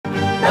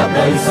đáp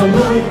lời sông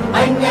núi,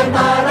 anh em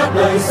ta đáp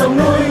lời sông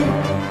núi,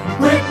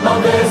 quyết bảo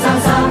vệ Giang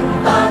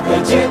Sang, ta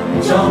thể chết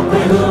cho quê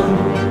hương.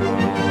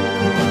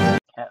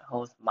 Can't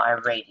Host My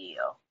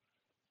Radio.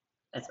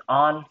 It's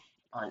on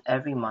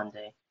every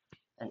Monday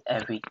and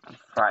every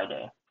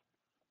Friday.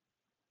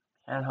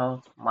 Can't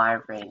Host My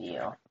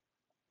Radio.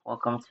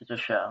 Welcome to the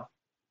show.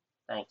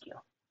 Thank you.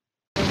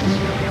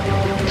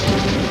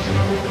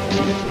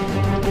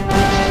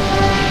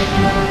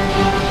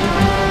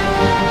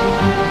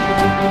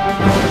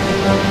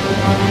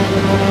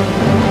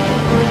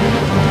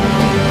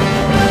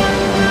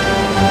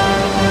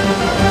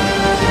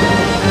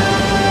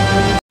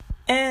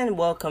 And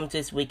welcome to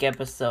this week's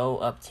episode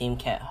of Team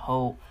Can't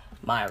Hold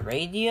My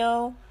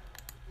Radio.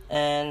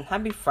 And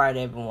happy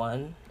Friday,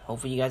 everyone.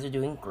 Hopefully you guys are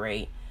doing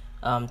great.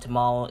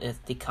 Tomorrow is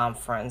the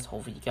conference.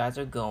 Hopefully you guys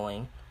are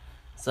going.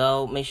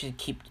 So make sure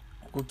to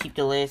we'll keep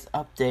the latest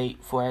update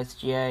for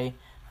SGA,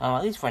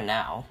 at least for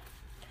now.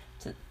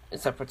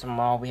 Except for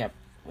tomorrow, we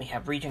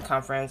have region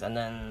conference, and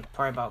then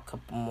probably about a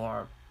couple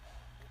more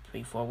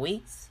 3-4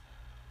 weeks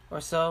or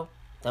so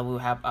that we'll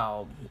have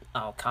our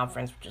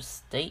conference, which is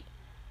state.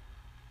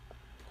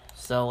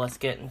 So let's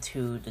get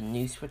into the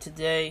news for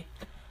today.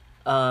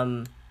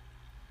 I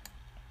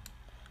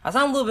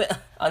sound a little bit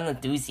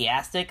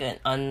unenthusiastic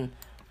and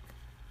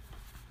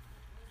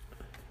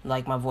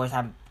like my voice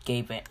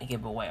gave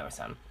away or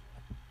something.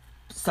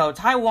 So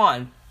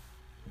Taiwan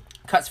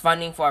cuts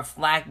funding for a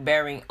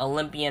flag-bearing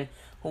Olympian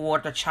who wore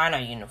the China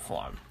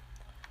uniform.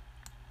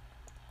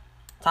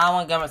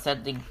 Taiwan government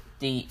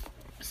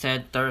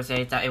said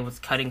Thursday that it was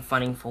cutting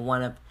funding for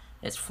one of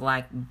its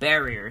flag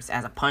bearers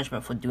as a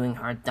punishment for doing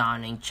her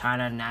donning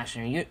China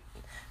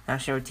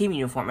national team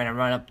uniform in a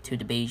run-up to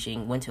the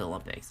Beijing Winter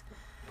Olympics.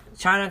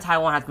 China and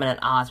Taiwan has been at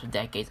odds for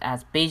decades,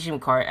 as Beijing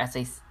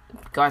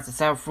regards the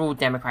self-ruled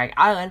democratic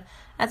island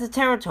as a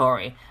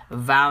territory,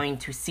 vowing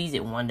to seize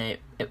it one day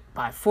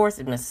by force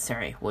if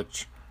necessary,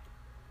 which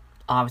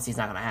obviously is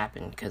not going to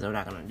happen because they're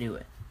not going to do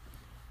it.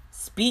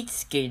 Speed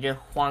skater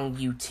Huang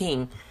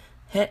Yuting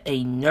hit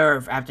a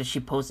nerve after she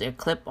posted a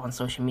clip on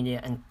social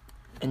media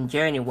in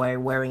January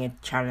wearing a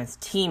China's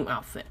team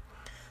outfit.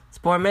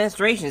 Sport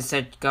administration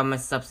said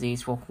government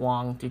subsidies for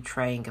Huang to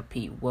train and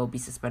compete will be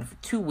suspended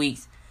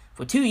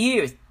for 2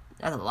 years,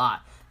 that's a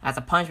lot, as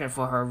a punishment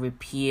for her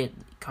repeated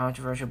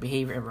controversial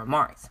behavior and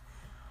remarks.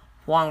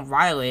 Huang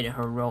violated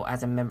her role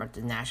as a member of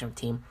the national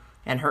team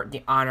and hurt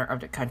the honor of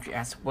the country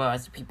as well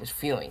as the people's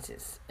feelings,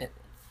 it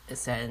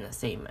said in a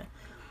statement.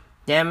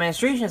 The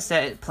administration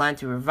said it planned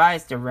to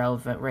revise the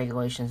relevant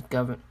regulations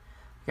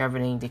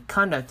governing the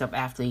conduct of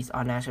athletes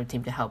on national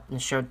team to help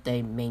ensure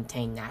they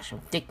maintain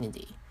national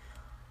dignity.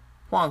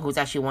 Huang, who's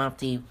actually one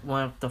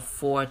of the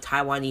 4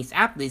 Taiwanese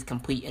athletes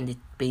compete in the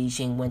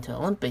Beijing Winter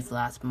Olympics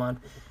last month,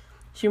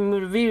 she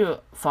removed a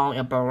video following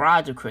a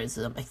barrage of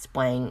criticism,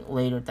 explaining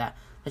later that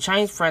the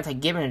Chinese friends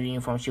had given her the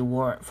uniform she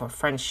wore for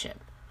friendship.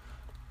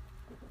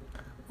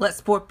 Let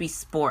sport be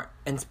sport.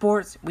 In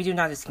sports, we do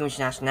not distinguish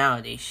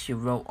nationality, she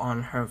wrote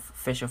on her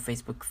official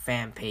Facebook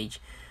fan page,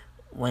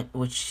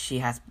 which she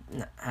has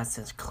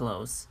since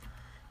closed.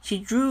 She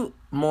drew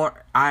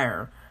more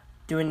ire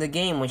during the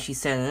game when she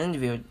said in an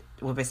interview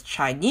with its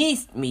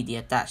Chinese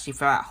media that she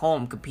felt at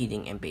home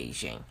competing in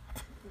Beijing.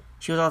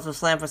 She was also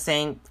slammed for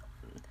saying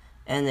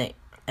in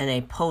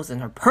a post in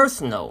her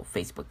personal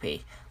Facebook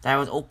page that it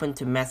was open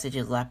to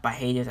messages left by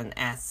haters and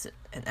acid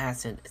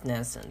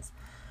netizens.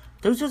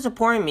 Those who are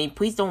supporting me,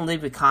 please don't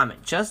leave a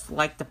comment, just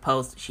like the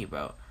post, she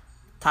wrote.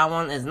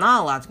 Taiwan is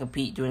not allowed to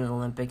compete during the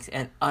Olympics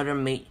and other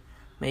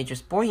major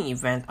sporting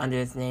events under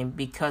its name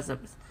because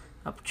of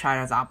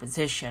China's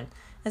opposition.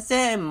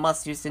 Instead, it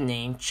must use the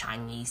name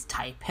Chinese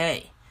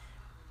Taipei.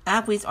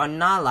 Athletes are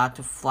not allowed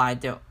to fly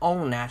their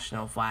own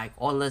national flag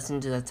or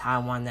listen to the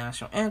Taiwan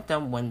national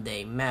anthem when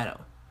they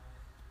medal.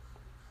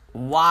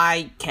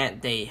 Why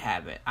can't they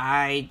have it?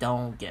 I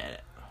don't get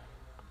it.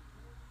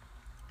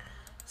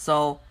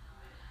 So,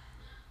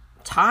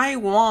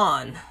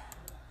 Taiwan.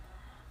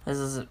 This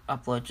is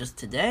uploaded just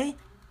today.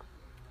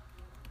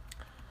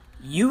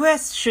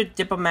 U.S. should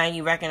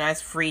diplomatically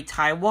recognize Free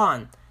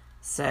Taiwan,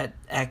 said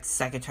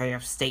ex-Secretary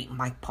of State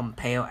Mike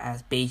Pompeo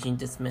as Beijing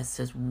dismissed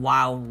his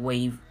wild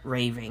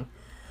raving.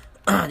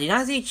 The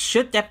United States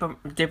should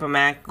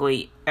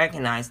diplomatically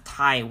recognize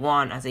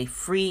Taiwan as a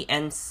free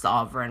and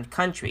sovereign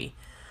country,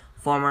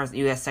 former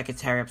U.S.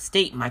 Secretary of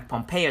State Mike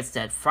Pompeo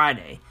said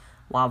Friday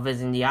while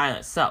visiting the island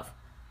itself.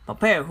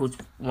 Pompeo, who's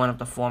one of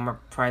the former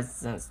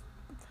President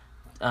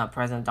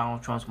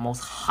Donald Trump's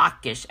most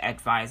hawkish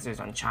advisors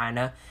on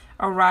China,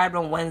 arrived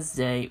on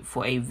Wednesday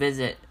for a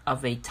visit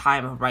of a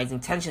time of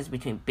rising tensions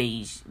between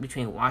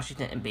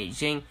Washington and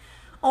Beijing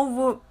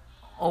over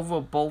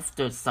both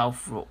the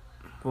self-ruled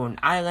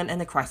island and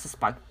the crisis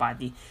sparked by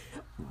the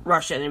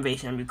Russian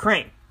invasion of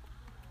Ukraine.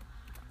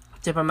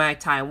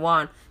 Diplomatic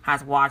Taiwan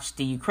has watched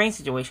the Ukraine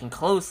situation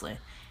closely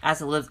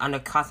as it lives under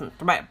constant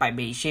threat by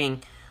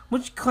Beijing,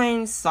 which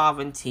claims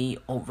sovereignty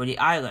over the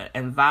island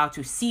and vowed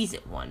to seize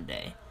it one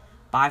day,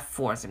 by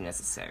force if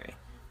necessary.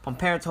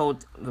 Pompeo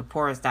told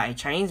reporters that a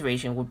Chinese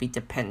reaction would be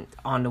dependent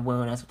on the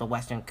willingness of the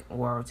Western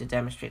world to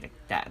demonstrate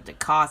that the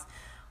cost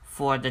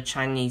for the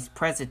Chinese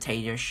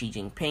president Xi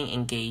Jinping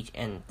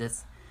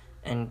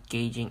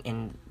engaging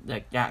in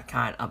that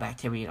kind of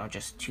activity are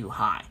just too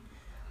high.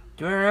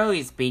 During an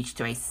earlier speech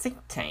to a think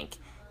tank,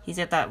 he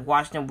said that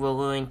Washington was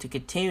willing to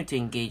continue to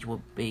engage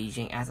with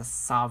Beijing as a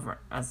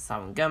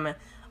sovereign government,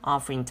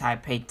 offering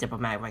Taipei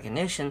diplomatic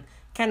recognition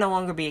can no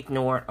longer be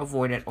ignored,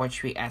 avoided, or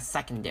treated as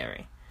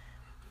secondary.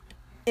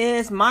 It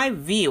is my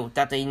view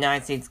that the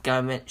United States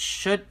government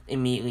should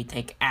immediately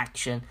take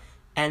action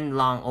and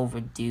long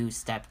overdue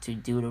step to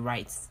do the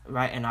right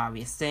and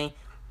obvious thing,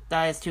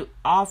 that is to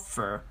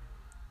offer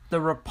the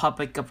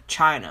Republic of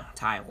China,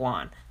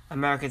 Taiwan,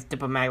 America's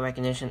diplomatic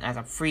recognition as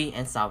a free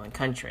and sovereign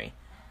country.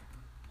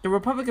 The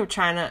Republic of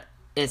China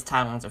is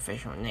Taiwan's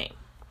official name.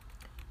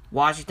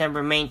 Washington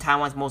remained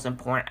Taiwan's most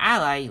important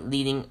ally,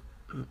 leading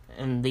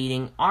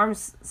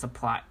arms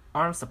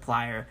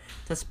supplier,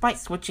 despite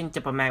switching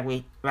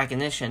diplomatic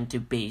recognition to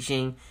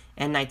Beijing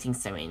in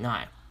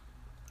 1979.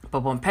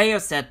 But Pompeo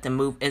said the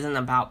move isn't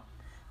about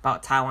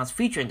Taiwan's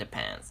future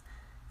independence.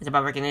 It's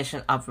about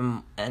recognition of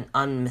an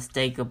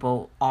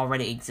unmistakable,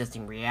 already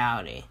existing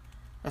reality.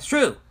 That's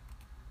true.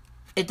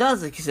 It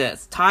does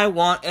exist.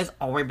 Taiwan has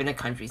already been a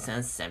country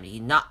since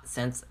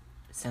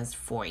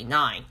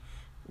 49,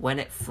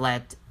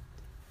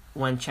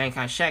 when Chiang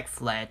Kai-shek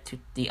fled to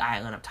the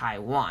island of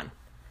Taiwan.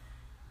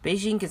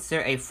 Beijing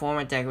considered a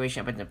formal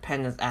declaration of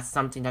independence as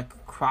something that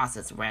could cross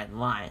its red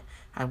line,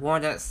 and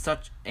warned that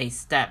such a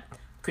step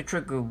could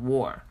trigger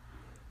war.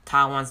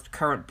 Taiwan's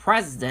current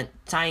president,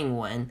 Tsai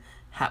Ing-wen,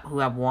 who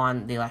have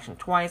won the election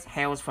twice,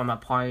 hails from a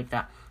party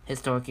that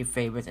historically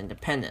favors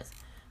independence,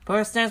 but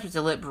her stance was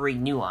deliberately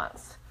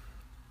nuanced.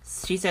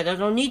 She said there's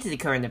no need to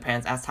declare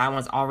independence as Taiwan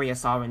is already a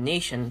sovereign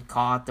nation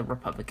called the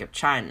Republic of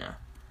China,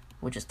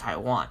 which is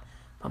Taiwan.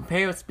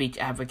 Pompeo's speech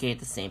advocated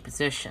the same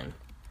position.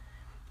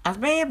 As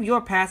many of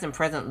your past and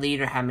present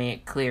leaders have made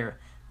it clear,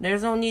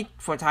 there's no need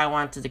for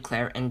Taiwan to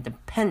declare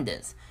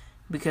independence,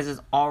 because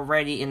it's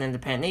already an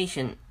independent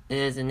nation. It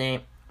is the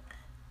name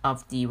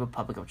of the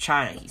Republic of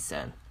China, he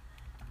said.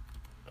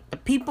 The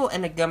people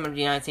and the government of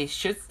the United States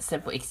should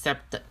simply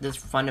accept this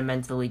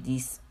fundamentally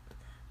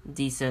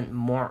decent,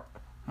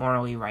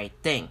 morally right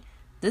thing.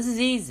 This is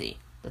easy.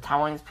 The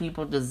Taiwanese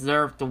people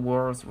deserve the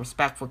world's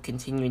respect for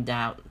continuing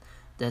down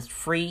this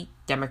free,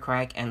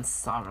 democratic, and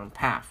sovereign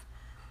path.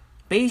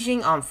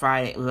 Beijing on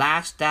Friday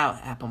lashed out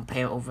at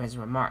Pompeo over his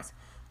remarks,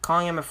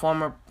 calling him a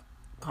former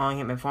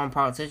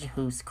politician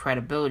whose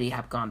credibility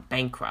have gone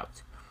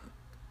bankrupt.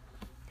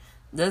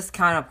 This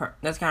kind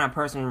of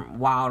person,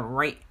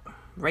 wild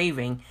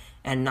raving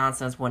and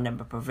nonsense will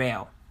never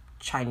prevail,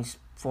 Chinese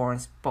Foreign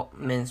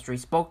Ministry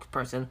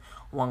spokesperson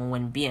Wang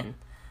Wenbin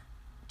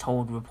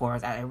told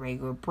reporters at a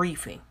regular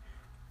briefing.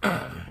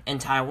 In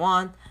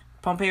Taiwan,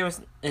 Pompeo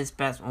is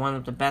one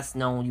of the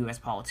best-known U.S.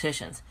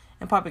 politicians,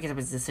 in part because of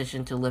his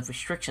decision to lift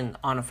restrictions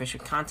on official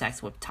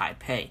contacts with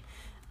Taipei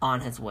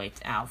on his way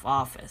out of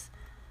office.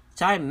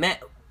 Tsai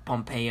met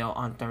Pompeo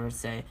on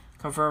Thursday,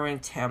 conferring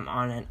him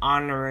on an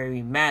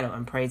honorary medal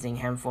and praising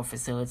him for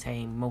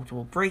facilitating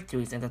multiple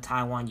breakthroughs in the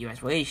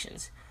Taiwan-U.S.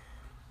 relations.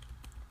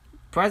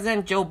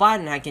 President Joe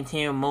Biden had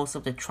continued most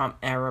of the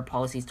Trump-era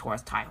policies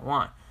towards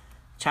Taiwan.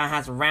 China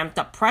has ramped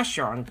up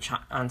pressure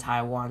on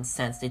Taiwan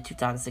since the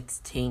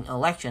 2016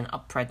 election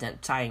of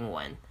President Tsai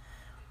Ing-wen.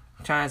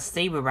 China's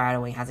saber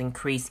rattling has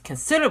increased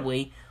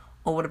considerably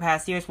over the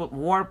past years, with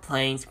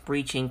warplanes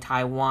breaching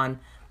Taiwan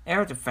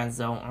air defense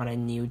zone on a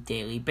new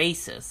daily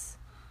basis.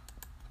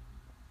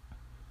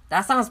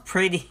 That sounds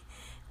pretty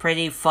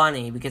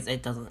funny because they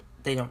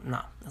don't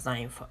know. That's not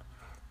even fun.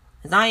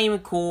 It's not even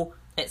cool.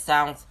 It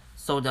sounds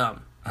so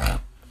dumb.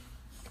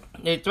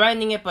 They're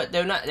threatening it, but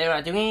they're not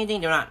doing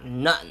anything. They're not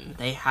nothing.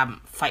 They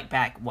haven't fight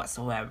back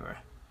whatsoever.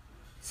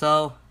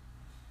 So,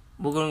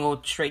 we're going to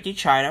go straight to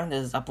China.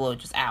 This is uploaded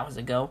just hours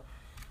ago.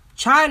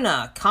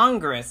 China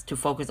Congress to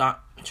focus on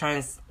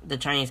the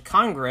Chinese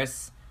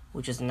Congress,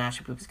 which is the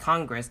National People's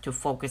Congress, to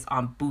focus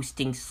on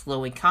boosting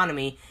slow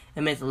economy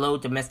amidst low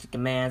domestic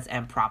demands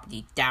and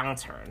property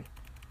downturn.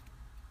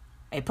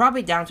 A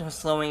property downturn,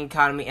 slowing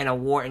economy, and a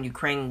war in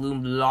Ukraine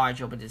loomed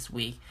large over this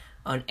week.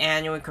 An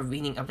annual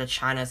convening of the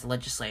China's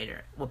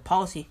legislature, with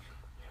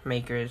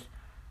policymakers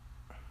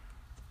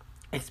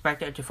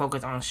expected to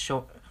focus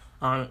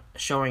on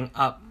shoring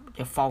up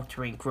the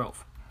faltering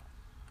growth.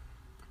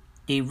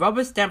 The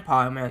rubber stamp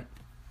parliament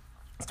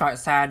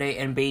starts Saturday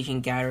in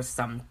Beijing, gathers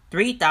some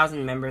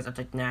 3,000 members of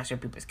the National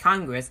People's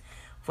Congress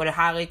for the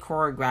highly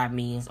choreographed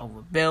meetings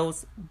over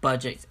bills,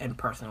 budgets, and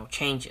personal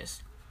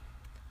changes.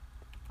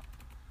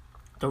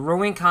 The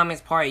ruling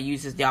Communist Party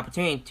uses the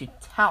opportunity to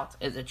tout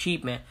its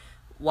achievement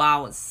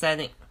while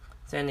setting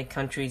the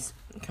country's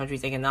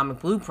economic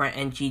blueprint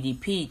and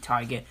GDP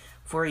target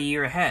for a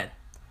year ahead.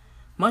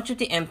 Much of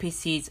the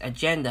NPC's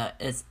agenda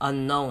is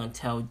unknown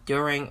until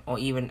during or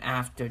even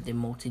after the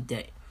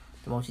multi-day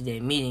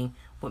meeting,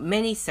 with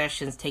many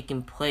sessions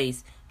taking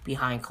place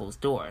behind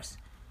closed doors.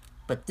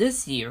 But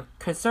this year,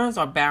 concerns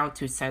are bound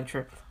to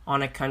center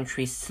on the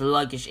country's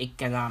sluggish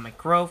economic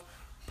growth,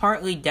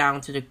 partly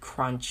down to the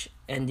crunch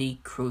in the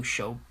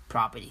crucial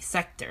property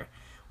sector,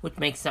 which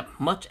makes up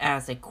much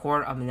as a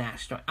quarter of the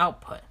national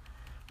output.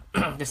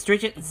 The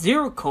stringent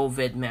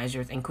zero-COVID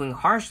measures, including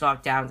harsh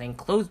lockdowns and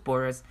closed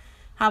borders,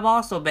 have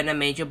also been a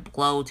major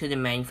blow to the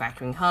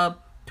manufacturing hub,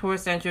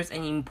 tourist centers,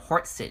 and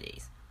import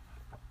cities.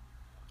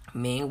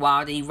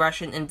 Meanwhile, the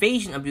Russian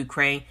invasion of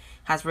Ukraine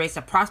has raised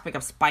the prospect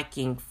of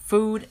spiking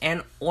food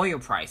and oil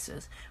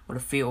prices, with a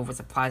fear over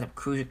supplies of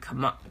crucial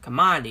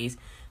commodities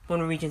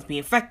from the regions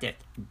being affected.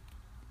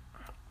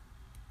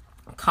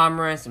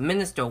 Commerce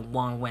Minister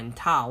Wang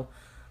Wentao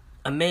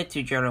admitted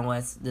to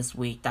journalists this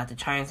week that the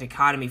Chinese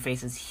economy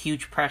faces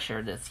huge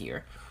pressure this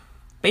year.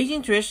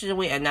 Beijing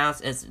traditionally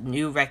announced its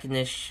new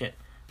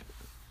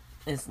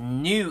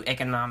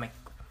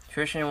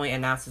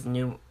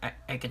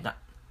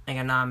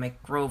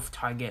economic growth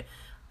target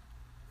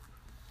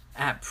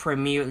at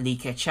Premier Li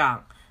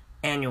Keqiang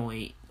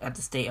annually at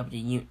the State of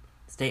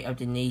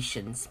the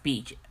Nation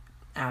speech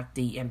at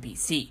the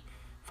NPC,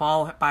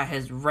 followed by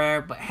his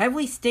rare but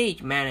heavily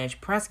stage-managed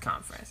press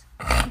conference.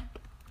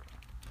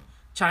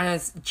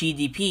 China's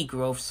GDP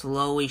growth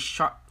slowed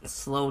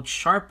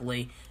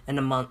sharply in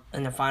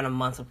the final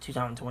months of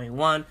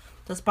 2021,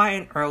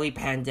 despite an early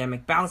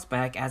pandemic bounce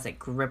back as it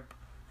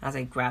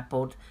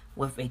grappled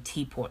with a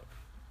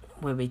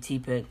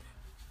tepid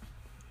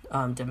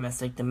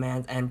domestic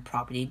demand and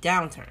property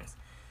downturns.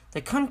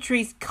 The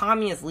country's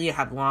communist leader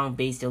had long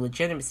based their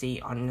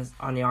legitimacy on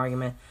the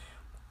argument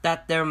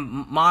that their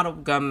model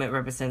government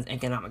represents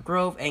economic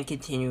growth and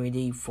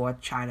continuity for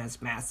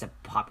China's massive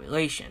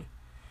population.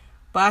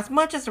 But as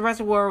much as the rest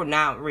of the world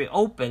now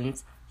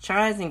reopens,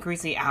 China is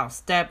increasingly out of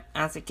step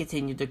as it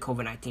continued the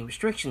COVID-19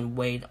 restriction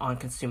weighed on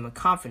consumer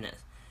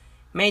confidence.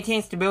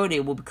 Maintaining stability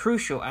will be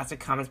crucial as the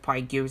Communist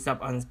Party gears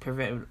up on its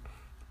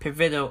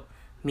pivotal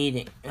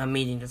meeting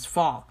this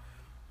fall.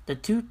 The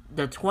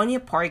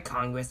 20th Party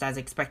Congress that is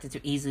expected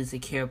to easily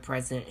secure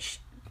President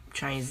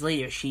Chinese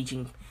leader Xi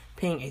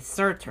Jinping a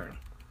third term.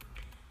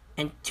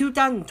 In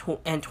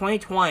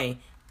 2020,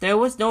 there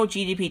was no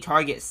GDP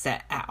target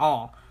set at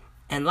all,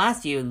 and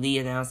last year Li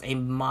announced a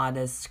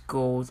modest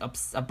goal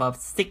above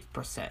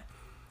 6%.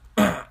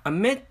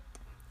 Amid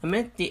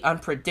the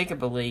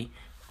unpredictably,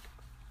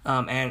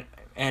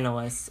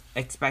 analysts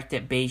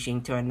expected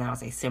Beijing to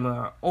announce a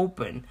similar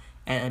open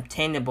and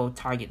obtainable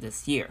target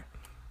this year.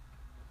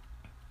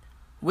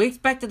 We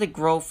expected the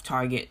growth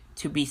target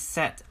to be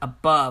set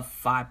above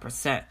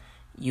 5%.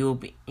 You'll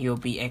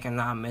be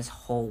economist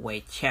Ho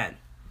Wei Chen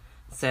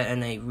said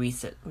in a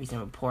recent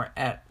report,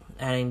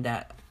 adding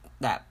that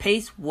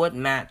pace would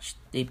match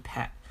the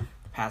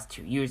past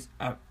 2 years'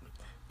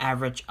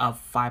 average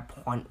of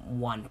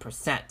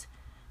 5.1%.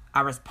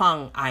 Iris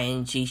Peng,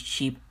 ING's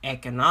chief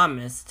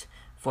economist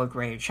for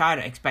Greater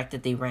China,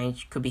 expected the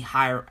range could be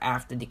higher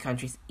after the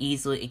country's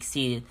easily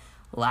exceeded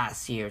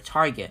last year's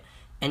target,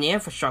 and the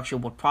infrastructure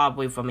would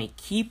probably form a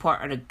key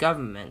part of the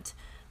government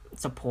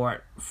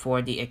support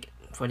for the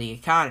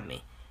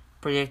economy,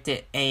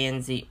 predicted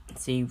ANZ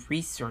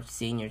Research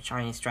senior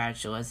Chinese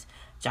strategist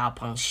Zhao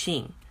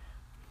Pengxin.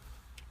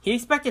 He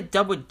expected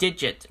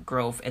double-digit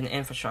growth in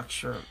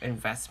infrastructure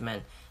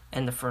investment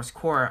in the first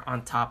quarter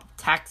on top of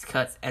tax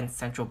cuts and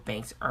central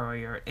bank's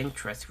earlier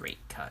interest rate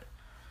cut.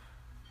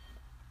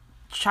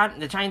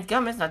 The Chinese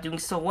government's not doing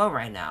so well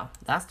right now.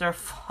 That's their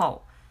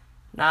fault.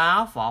 Not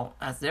our fault.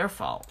 That's their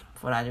fault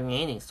for not doing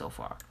anything so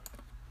far.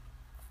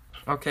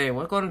 Okay,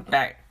 we're going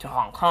back to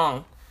Hong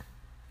Kong.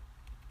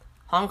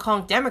 Hong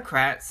Kong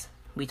Democrats.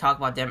 We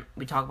talked about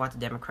the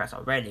Democrats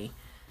already.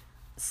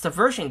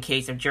 Subversion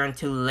case adjourned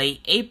to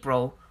late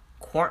April.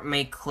 Court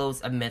may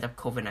close amid of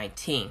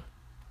COVID-19.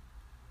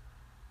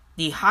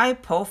 The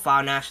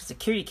high-profile national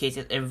security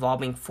cases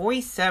involving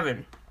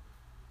 47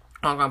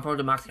 Hong Kong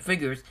pro-democracy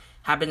figures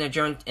have been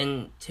adjourned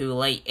into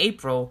late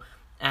April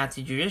as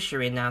the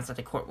judiciary announced that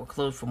the court will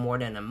close for more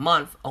than a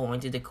month owing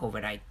to the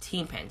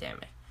COVID-19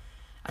 pandemic.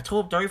 A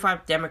total of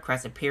 35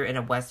 Democrats appeared in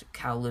the West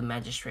Kowloon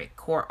Magistrate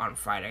Court on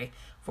Friday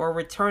for a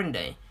return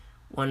day,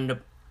 when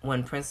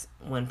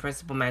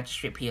Principal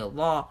Magistrate Peter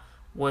Law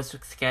was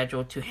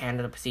scheduled to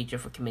handle the procedure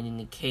for committing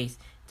the case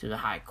to the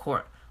High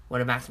Court, where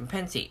the maximum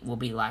penalty will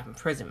be life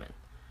imprisonment.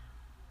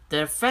 The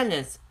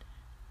defendants,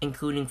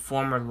 including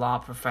former law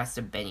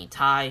professor Benny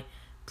Tai,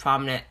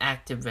 prominent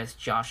activist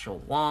Joshua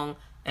Wong,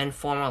 and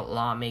former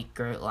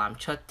lawmaker Lam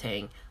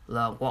Chut-ting,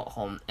 Le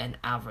Wok-hom, and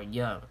Alfred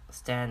Young,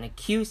 stand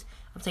accused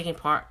of taking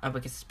part of a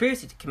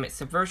conspiracy to commit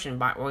subversion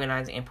by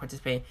organizing and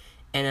participating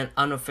in an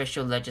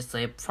unofficial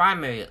legislative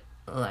primary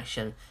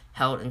election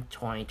held in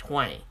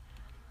 2020.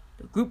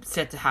 The group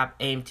said to have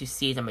aimed to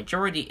seize a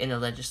majority in the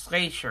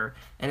legislature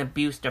and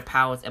abuse their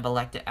powers if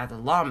elected as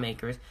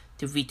lawmakers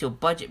to veto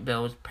budget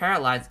bills,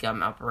 paralyze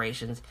government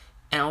operations,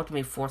 and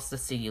ultimately force the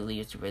city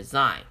leaders to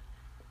resign.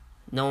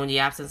 Knowing the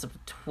absence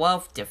of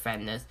 12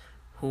 defendants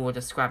who were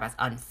described as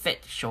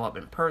unfit to show up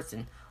in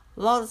person,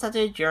 law decided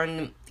to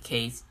adjourn the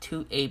case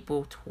to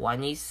April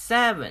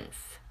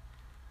 27th.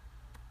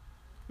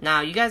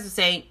 Now, you guys are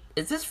saying,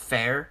 is this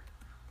fair?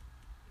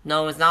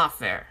 No, it's not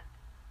fair.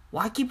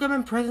 Why keep them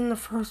in prison in the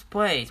first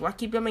place? Why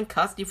keep them in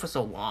custody for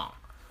so long?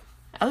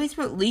 At least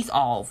release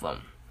all of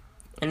them.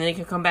 And then they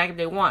can come back if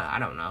they want. I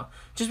don't know.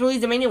 Just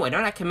release them anyway.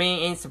 They're not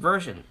committing any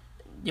subversion.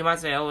 You might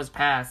say, oh, it's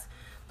past.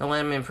 Don't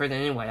let them in prison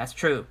anyway. That's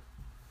true.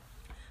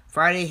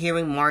 Friday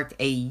hearing marked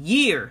a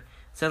year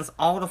since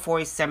all the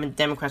 47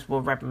 Democrats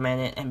were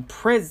reprimanded in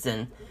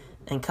prison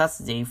in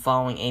custody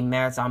following a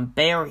marathon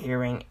bail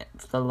hearing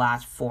for the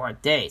last 4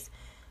 days.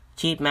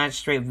 Chief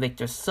Magistrate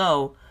Victor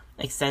So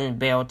extended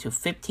bail to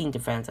 15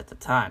 defendants at the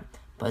time,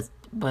 but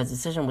his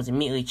decision was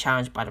immediately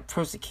challenged by the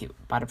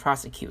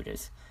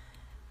prosecutors.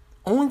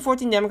 Only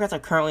 14 Democrats are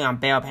currently on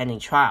bail pending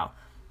trial.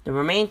 The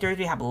remaining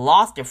 33 have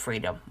lost their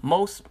freedom,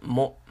 most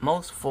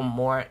for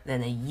more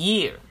than a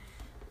year,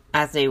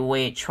 as they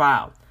await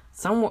trial.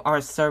 Some are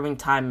serving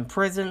time in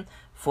prison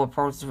for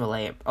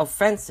protest-related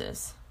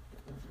offenses.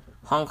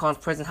 Hong Kong's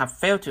prisons have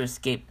failed to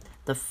escape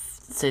the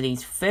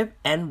city's fifth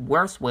and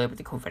worst wave of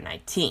the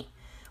COVID-19,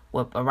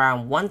 with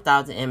around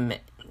 1,000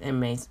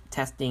 inmates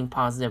testing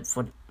positive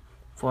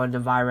for the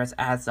virus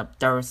as of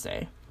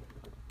Thursday.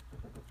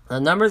 The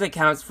numbers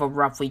accounts for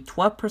roughly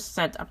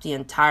 12% of the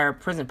entire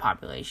prison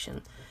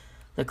population.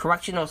 The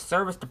Correctional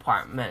Service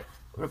Department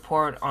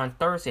reported on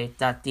Thursday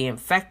that the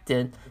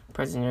infected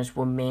prisoners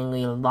were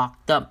mainly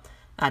locked up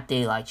at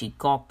the Lai Chi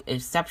Kok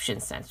Exception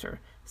Center,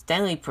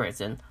 Stanley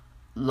Prison,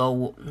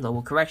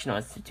 Lowell Correctional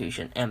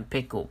Institution, and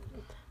Pickle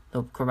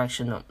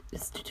Correctional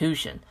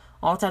Institution.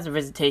 All types of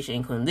visitation,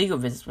 including legal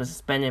visits, were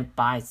suspended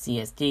by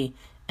CSD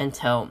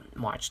until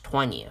March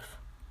 20th.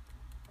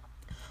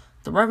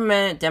 The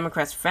reprimanded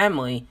Democrats'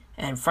 family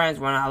and friends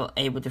were not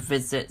able to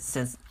visit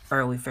since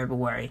early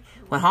February,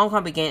 when Hong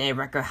Kong began a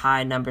record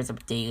high numbers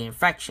of daily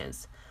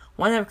infections.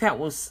 One Democrat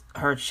was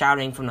heard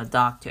shouting from the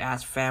dock to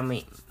ask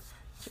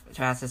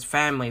his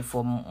family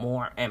for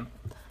more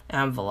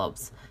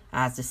envelopes,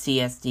 as the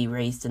CSD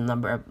raised the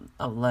number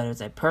of letters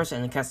a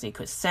person in custody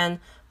could send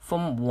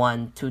from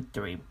 1 to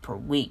 3 per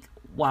week,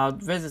 while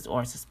visits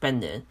are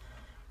suspended.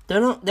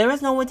 There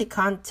is no way to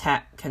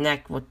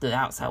connect with the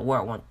outside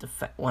world,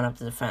 one of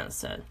the defendants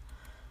said.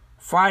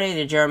 Friday,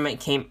 the adjournment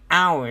came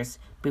hours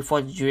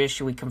before the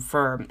judiciary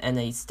confirmed in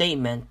a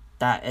statement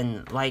that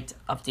in light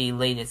of the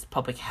latest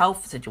public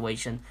health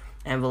situation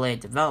and related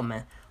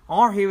development,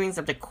 all hearings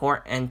of the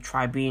court and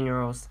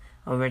tribunals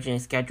originally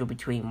scheduled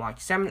between March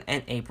 7th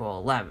and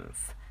April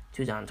 11th,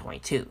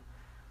 2022,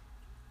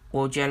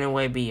 will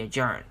generally be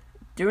adjourned.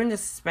 During the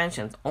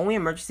suspensions, only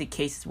emergency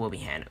cases will be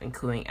handled,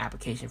 including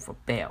application for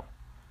bail.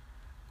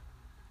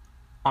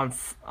 On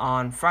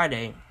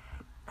Friday,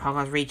 Hong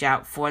Kong reached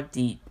out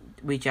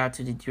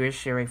to the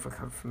judiciary for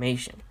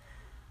confirmation.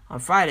 On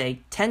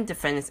Friday, 10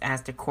 defendants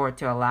asked the court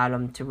to allow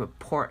them to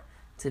report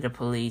to the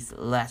police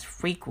less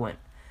frequent,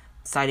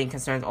 citing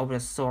concerns over the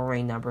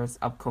soaring numbers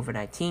of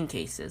COVID-19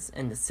 cases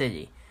in the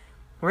city.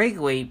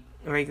 Regularly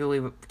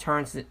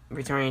returning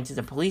to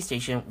the police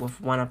station with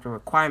one of the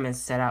requirements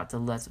set out the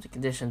list of the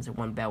conditions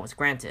when bail was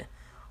granted.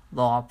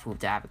 Law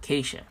approved the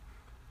application.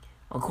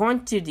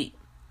 According to the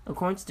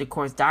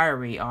court's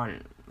diary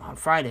on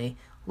Friday,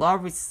 Law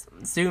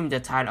resumed the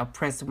title of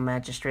principal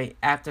magistrate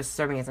after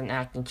serving as an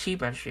acting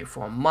chief magistrate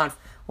for a month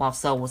while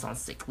So was on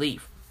sick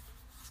leave.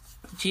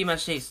 The chief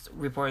magistrate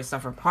reported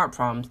suffering heart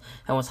problems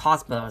and was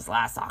hospitalized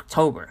last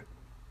October.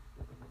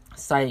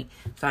 Citing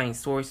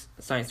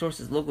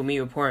sources, local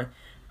media reported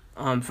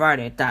on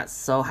Friday that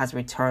So has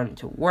returned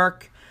to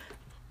work.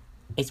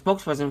 A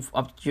spokesperson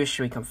of the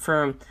judiciary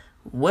confirmed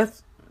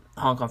with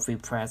Hong Kong Free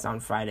Press on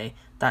Friday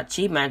that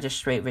Chief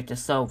Magistrate Victor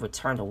So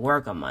returned to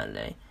work on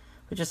Monday.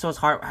 Victor So's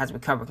heart has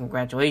recovered.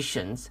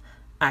 Congratulations,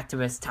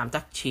 activist Tam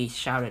Duck Chi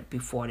shouted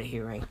before the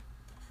hearing.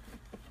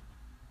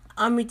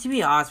 I mean, to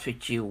be honest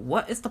with you,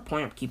 what is the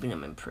point of keeping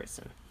them in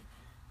prison?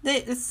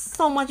 There's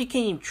so much you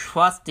can't even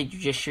trust the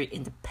judiciary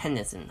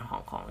independence in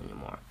Hong Kong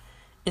anymore.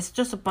 It's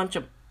just a bunch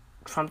of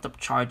trumped up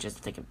charges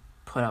that they can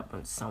put up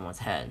on someone's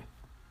head.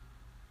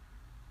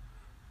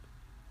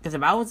 Because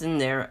if I was in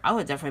there, I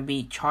would definitely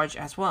be charged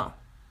as well.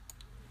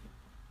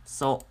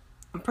 So,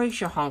 I'm pretty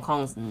sure Hong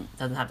Kong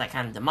doesn't have that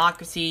kind of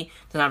democracy,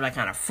 doesn't have that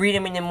kind of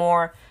freedom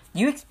anymore.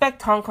 You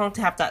expect Hong Kong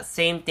to have that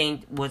same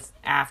thing was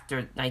after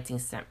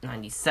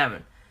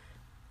 1997.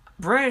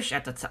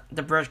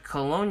 The British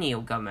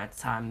colonial government at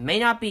the time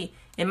might not be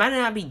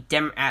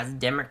as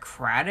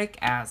democratic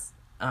as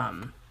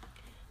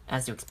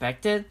you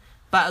expected,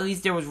 but at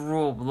least there was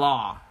rule of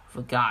law,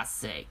 for God's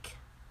sake.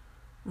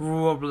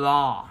 Rule of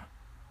law.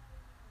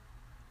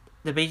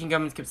 The Beijing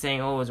government kept saying,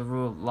 oh, it was a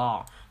rule of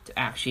law to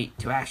actually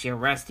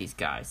arrest these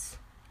guys.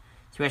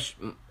 To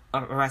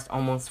arrest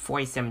almost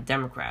 47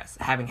 Democrats,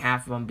 having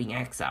half of them being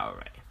exiled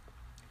already.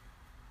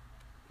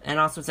 And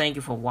also thank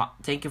you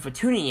for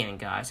tuning in,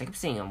 guys. I keep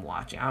saying I'm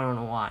watching. I don't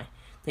know why.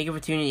 Thank you for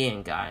tuning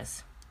in,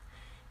 guys.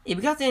 If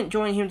you guys didn't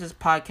join here in this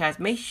podcast,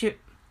 make sure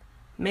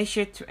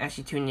to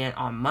actually tune in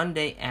on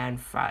Monday and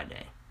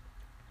Friday.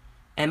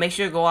 And make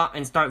sure to go out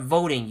and start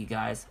voting, you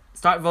guys.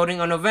 Start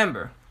voting on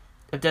November.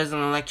 If there's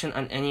an election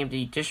on any of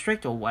the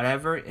district or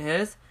whatever it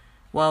is,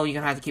 well, you're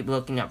going to have to keep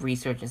looking up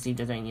research and see if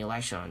there's any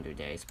election on their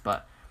days.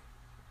 But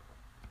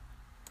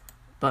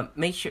but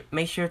make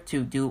sure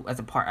to do as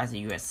a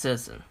U.S.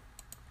 citizen.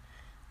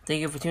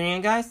 Thank you for tuning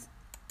in, guys,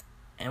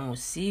 and we'll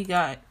see you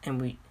guys.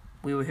 And we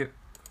will hear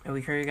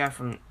you guys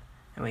from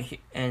we'll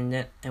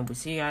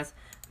see you guys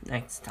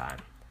next time.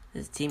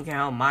 This is Team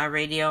Carol My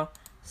Radio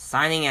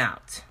signing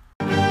out.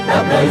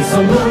 Đáp lời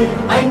sông núi,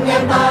 anh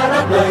em ta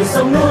đáp lời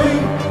sông núi,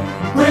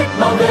 quyết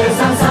bảo vệ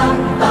Giang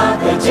Sang, ta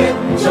thể chết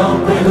cho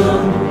quê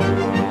hương.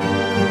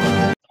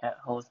 Can't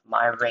Host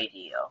My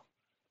Radio.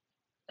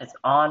 It's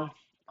on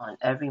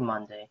every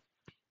Monday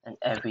and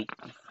every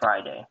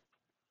Friday.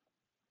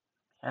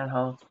 Can't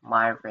Host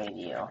My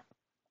Radio.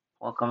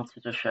 Welcome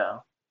to the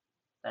show.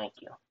 Thank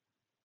you.